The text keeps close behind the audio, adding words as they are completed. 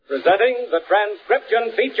Presenting the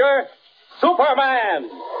transcription feature, Superman.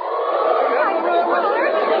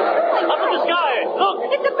 Up in the sky! Look!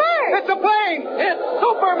 It's a bird! It's a plane! It's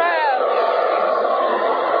Superman!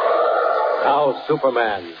 Now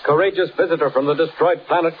Superman, courageous visitor from the destroyed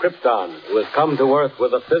planet Krypton, who has come to Earth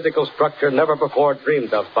with a physical structure never before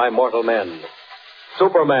dreamed of by mortal men.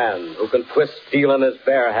 Superman, who can twist steel in his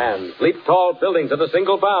bare hands, leap tall buildings at a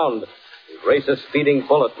single bound, and race a speeding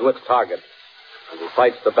bullet to its target. And who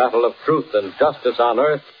fights the battle of truth and justice on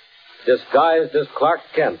Earth, disguised as Clark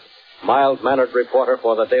Kent, mild-mannered reporter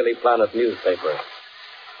for the Daily Planet newspaper.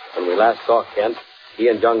 When we last saw Kent, he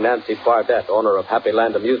and young Nancy Bardette, owner of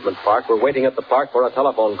Happyland Amusement Park, were waiting at the park for a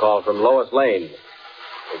telephone call from Lois Lane.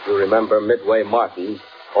 If you remember, Midway Martin,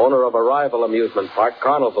 owner of a rival amusement park,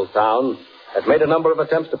 Carnival Town, had made a number of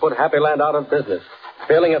attempts to put Happyland out of business.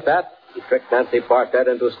 Failing at that, he tricked Nancy Bardette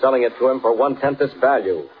into selling it to him for 1/10 its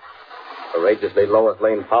value. Courageously, Lois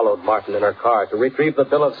Lane followed Martin in her car to retrieve the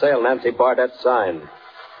bill of sale Nancy Bardette signed.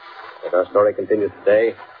 As our story continues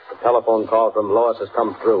today, the telephone call from Lois has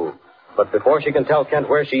come through. But before she can tell Kent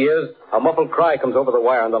where she is, a muffled cry comes over the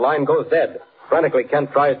wire and the line goes dead. Frantically,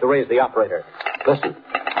 Kent tries to raise the operator. Listen.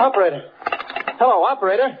 Operator. Hello,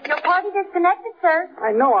 operator. Your party disconnected, sir.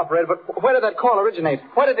 I know, operator, but where did that call originate?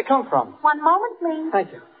 Where did it come from? One moment, please.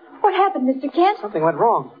 Thank you. What happened, Mr. Kent? Something went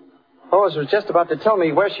wrong. Lois was just about to tell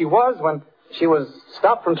me where she was when she was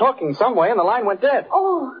stopped from talking some way and the line went dead.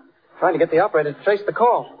 Oh. Trying to get the operator to trace the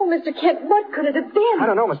call. Oh, Mr. Kent, what could it have been? I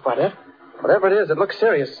don't know, Miss Bardette. Whatever it is, it looks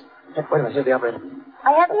serious. Hey, wait a minute, here's the operator.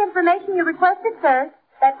 I have the information you requested, sir.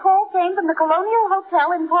 That call came from the Colonial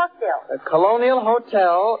Hotel in Parkville. The Colonial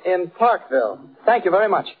Hotel in Parkville. Thank you very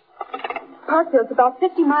much. Parkville's about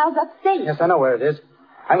 50 miles upstate. Yes, I know where it is.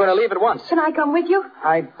 I'm going to leave at once. Can I come with you?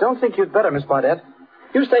 I don't think you'd better, Miss Bardette.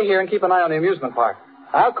 You stay here and keep an eye on the amusement park.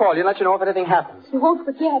 I'll call you and let you know if anything happens. You won't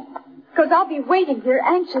forget, because I'll be waiting here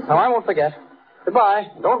anxiously. No, I won't forget.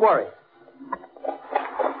 Goodbye. Don't worry.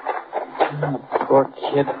 Oh, poor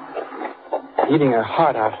kid. Eating her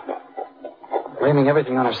heart out. Blaming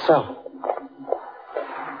everything on herself.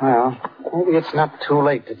 Well, maybe it's not too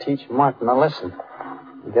late to teach Martin a lesson.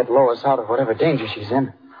 And get Lois out of whatever danger she's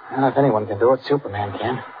in. And if anyone can do it, Superman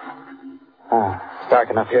can. It's dark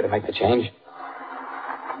enough here to make the change.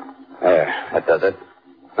 There, that does it.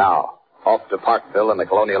 Now, off to Parkville and the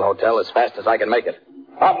Colonial Hotel as fast as I can make it.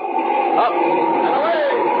 Up, up, and away!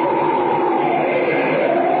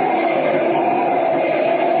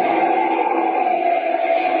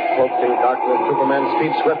 Cloaked in darkness, Superman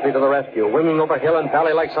speeds swiftly to the rescue, winging over hill and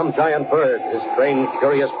valley like some giant bird, his strange,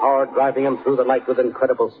 curious power driving him through the night with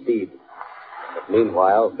incredible speed. But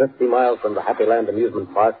meanwhile, 50 miles from the Happyland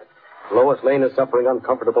Amusement Park, Lois Lane is suffering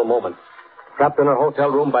uncomfortable moments. Trapped in her hotel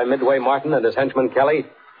room by Midway Martin and his henchman Kelly,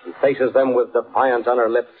 she faces them with defiance on her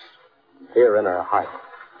lips, fear in her heart.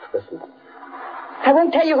 Listen. I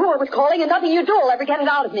won't tell you who it was calling, and nothing you do will ever get it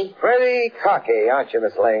out of me. Pretty cocky, aren't you,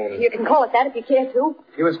 Miss Lane? You can call it that if you care to.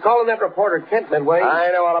 She was calling that reporter Kent, Midway.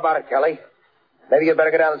 I know all about it, Kelly. Maybe you'd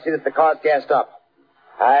better go down and see that the car's gassed up.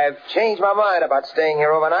 I've changed my mind about staying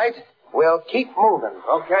here overnight. We'll keep moving.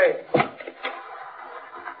 Okay.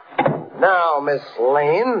 Now, Miss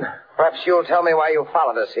Lane, perhaps you'll tell me why you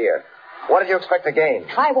followed us here. What did you expect to gain?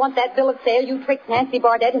 I want that bill of sale you tricked Nancy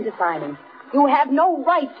Bardette into signing. You have no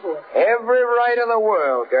right to it. Every right in the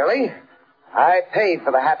world, girlie. I paid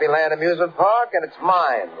for the Happyland Amusement Park, and it's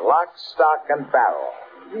mine. Lock, stock, and barrel.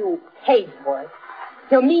 You paid for it.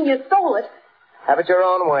 You mean you stole it? Have it your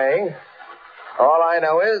own way. All I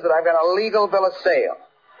know is that I've got a legal bill of sale.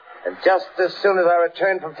 And just as soon as I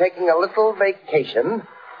return from taking a little vacation,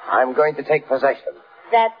 I'm going to take possession.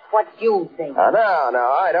 That's what you think. No,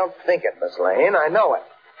 I don't think it, Miss Lane. I know it.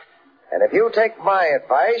 And if you take my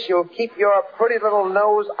advice, you'll keep your pretty little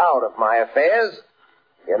nose out of my affairs.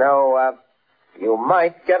 You know, you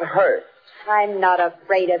might get hurt. I'm not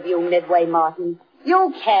afraid of you, Midway Martin.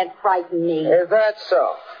 You can't frighten me. Is that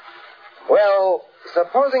so? Well,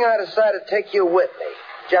 supposing I decide to take you with me,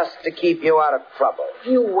 just to keep you out of trouble.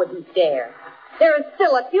 You wouldn't dare. There are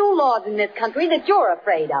still a few laws in this country that you're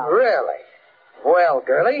afraid of. Really? Well,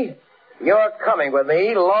 girlie, you're coming with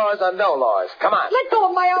me, laws or no laws. Come on. Let go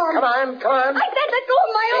of my arm. Come on. I said let go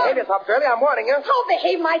of my arm. Behave yourself, girlie. I'm warning you. I'll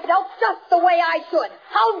behave myself just the way I should.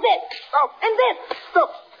 How's this? Oh. And this. Stop.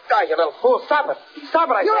 Oh, you little fool. Stop it. Stop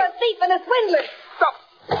it, I You're say. a thief and a swindler. Stop.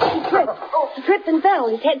 He tripped. He tripped and fell.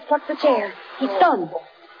 His head struck the chair. He's stunned.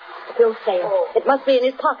 The bill's sale. It must be in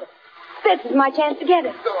his pocket. This is my chance to get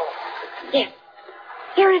it. Yes.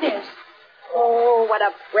 Here it is. Oh, what a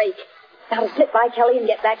break. Now to slip by Kelly and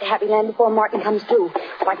get back to Happyland before Martin comes through.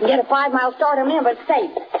 If I can get a 5-mile start on him, it's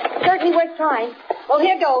safe. Certainly worth trying. Well,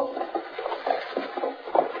 here goes.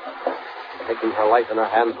 Taking her life in her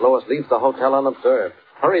hands, Lois leaves the hotel unobserved,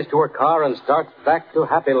 hurries to her car, and starts back to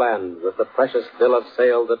Happyland with the precious bill of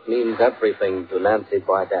sale that means everything to Nancy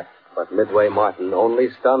Bardette. But Midway Martin, only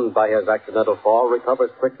stunned by his accidental fall,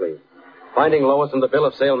 recovers quickly. Finding Lois and the bill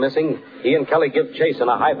of sale missing, he and Kelly give chase in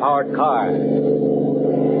a high-powered car.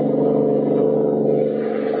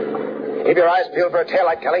 Keep your eyes peeled for a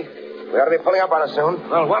taillight, Kelly. We ought to be pulling up on her soon.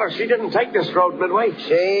 Well, what if she didn't take this road, Midway?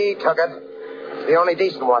 She took it. It's the only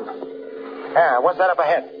decent one. Yeah, what's that up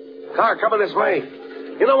ahead? Car coming this way.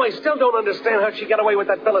 You know, I still don't understand how she got away with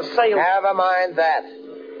that bill of sale. Never mind that.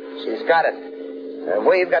 She's got it. And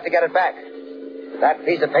we've got to get it back. That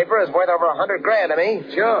piece of paper is worth over $100,000 to me.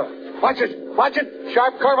 Sure. Watch it. Watch it.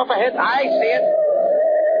 Sharp curve up ahead. I see it.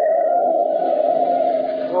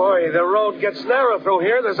 Boy, the road gets narrow through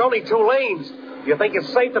here. There's only 2 lanes. You think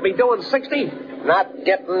it's safe to be doing 60? Not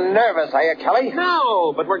getting nervous, are you, Kelly?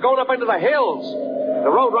 No, but we're going up into the hills. The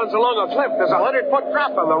road runs along a cliff. There's a 100-foot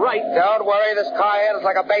drop on the right. Don't worry, this car handles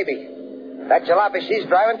like a baby. That jalopy she's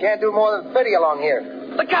driving can't do more than 30 along here.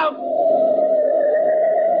 Look out!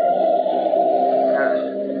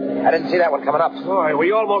 I didn't see that one coming up. Boy,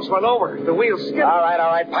 we almost went over. The wheels skidded. All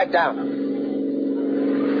right. Pipe down.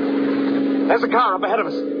 There's a car up ahead of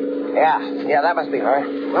us. Yeah, that must be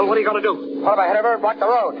her. Well, what are you going to do? Pull up ahead of her and block the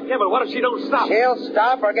road. Yeah, but what if she don't stop? She'll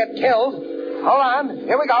stop or get killed. Hold on.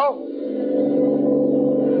 Here we go.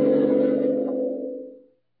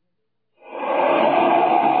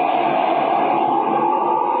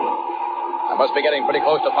 I must be getting pretty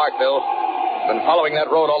close to Parkville. Been following that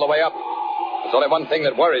road all the way up. There's only one thing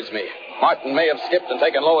that worries me. Martin may have skipped and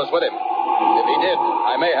taken Lois with him. If he did,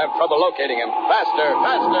 I may have trouble locating him. Faster,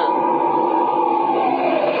 faster!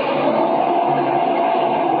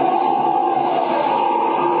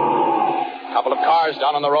 Couple of cars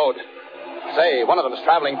down on the road. Say, one of them's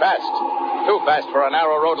traveling fast. Too fast for a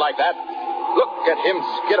narrow road like that. Look at him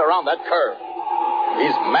skid around that curve.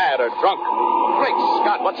 He's mad or drunk. Great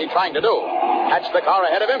Scott, what's he trying to do? Catch the car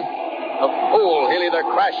ahead of him? A fool. He'll either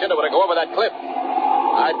crash into it or go over that cliff.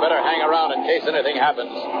 I'd better hang around in case anything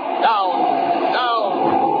happens. Down, down.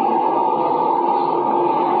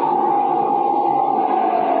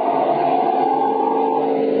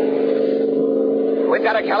 We've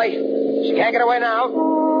got her, Kelly. She can't get away now.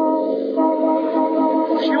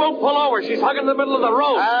 She won't pull over. She's hugging the middle of the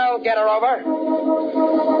road. I'll get her over.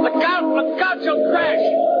 Look out, she'll crash.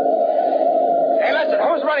 Hey, listen,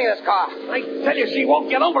 who's running this car? I tell you, she won't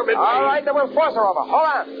get over, Midway. All right, then we'll force her over. Hold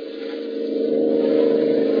on.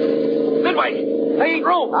 Midway, there ain't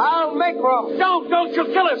room. I'll make room. Don't, she'll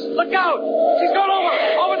kill us. Look out. She's going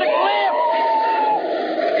over the cliff.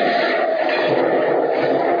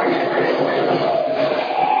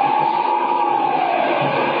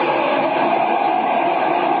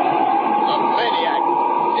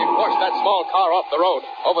 Small car off the road,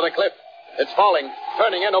 over the cliff. It's falling,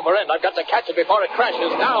 turning end over end. I've got to catch it before it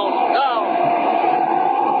crashes. Down, down.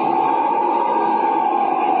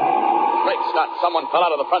 Great Scott, someone fell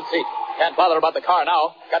out of the front seat. Can't bother about the car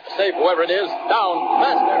now. Got to save whoever it is. Down,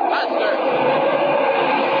 faster, faster.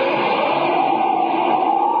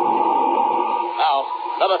 Now,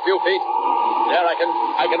 another few feet. There,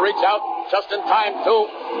 I can reach out just in time to...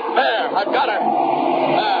 There, I've got her.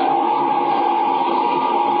 There.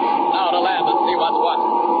 To land and see what's what.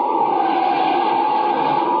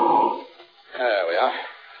 There we are.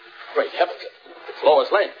 Great heavens. It's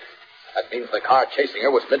Lois Lane. That means the car chasing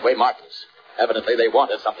her was Midway Martin's. Evidently they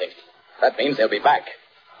wanted something. That means they'll be back.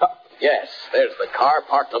 Yes, there's the car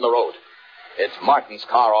parked on the road. It's Martin's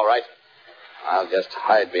car, all right. I'll just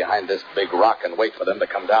hide behind this big rock and wait for them to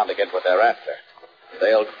come down to get what they're after.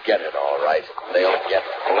 They'll get it, all right. They'll get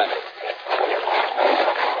plenty.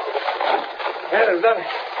 Yeah, there's not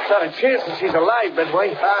a chance that she's alive, Midway.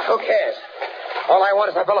 Who cares? All I want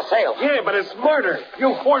is that bill of sale. Yeah, but it's murder.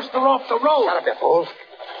 You forced her off the road. Shut up, you fool.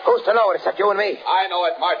 Who's to know it except you and me? I know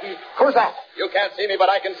it, Martin. Who's that? You can't see me, but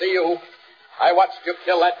I can see you. I watched you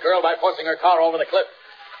kill that girl by forcing her car over the cliff.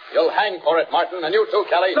 You'll hang for it, Martin, and you too,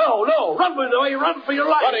 Kelly. No. Run, Midway. Run for your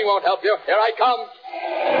life. Running won't help you. Here I come.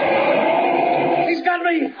 He's got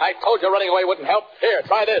me. I told you running away wouldn't help. Here,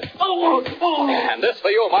 try this. Oh. And this for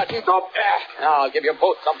you, Martin. Stop. Now, I'll give you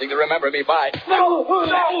both something to remember me by. No.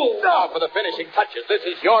 Now for the finishing touches. This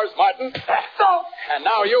is yours, Martin. Stop. And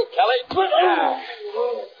now you, Kelly.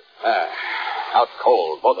 Out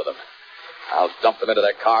cold, both of them. I'll dump them into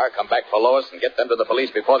their car, come back for Lois, and get them to the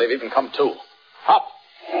police before they've even come to. Up,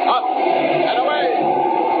 and away.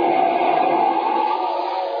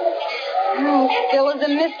 Still is a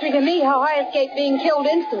mystery to me how I escaped being killed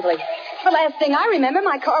instantly. The last thing I remember,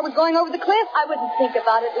 my car was going over the cliff. I wouldn't think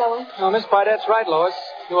about it, Lois. Oh, Miss Bardette's right, Lois.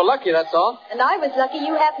 You were lucky, that's all. And I was lucky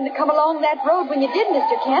you happened to come along that road when you did,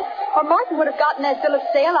 Mr. Kent, or Martin would have gotten that bill of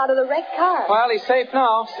sale out of the wrecked car. Well, he's safe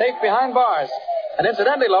now. Safe behind bars. And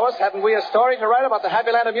incidentally, Lois, haven't we a story to write about the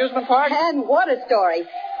Happyland Amusement Park? And what a story.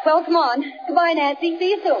 Well, come on. Goodbye, Nancy.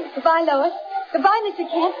 See you soon. Goodbye, Lois. Goodbye, Mr.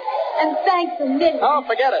 Kent. And thanks a million. Oh,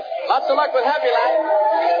 forget it. Lots of luck with Happyland.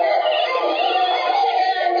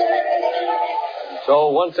 So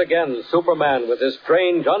once again, Superman, with his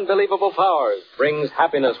strange, unbelievable powers, brings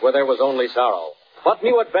happiness where there was only sorrow. But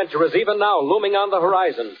new adventure is even now looming on the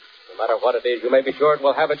horizon. No matter what it is, you may be sure it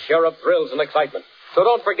will have its share of thrills and excitement. So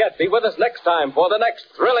don't forget, be with us next time for the next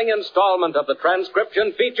thrilling installment of the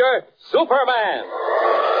transcription feature, Superman.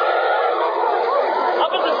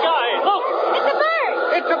 Up in the sky. Look! It's a bird!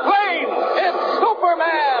 It's a plane! It's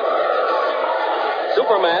Superman!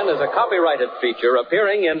 Superman is a copyrighted feature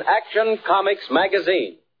appearing in Action Comics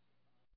magazine.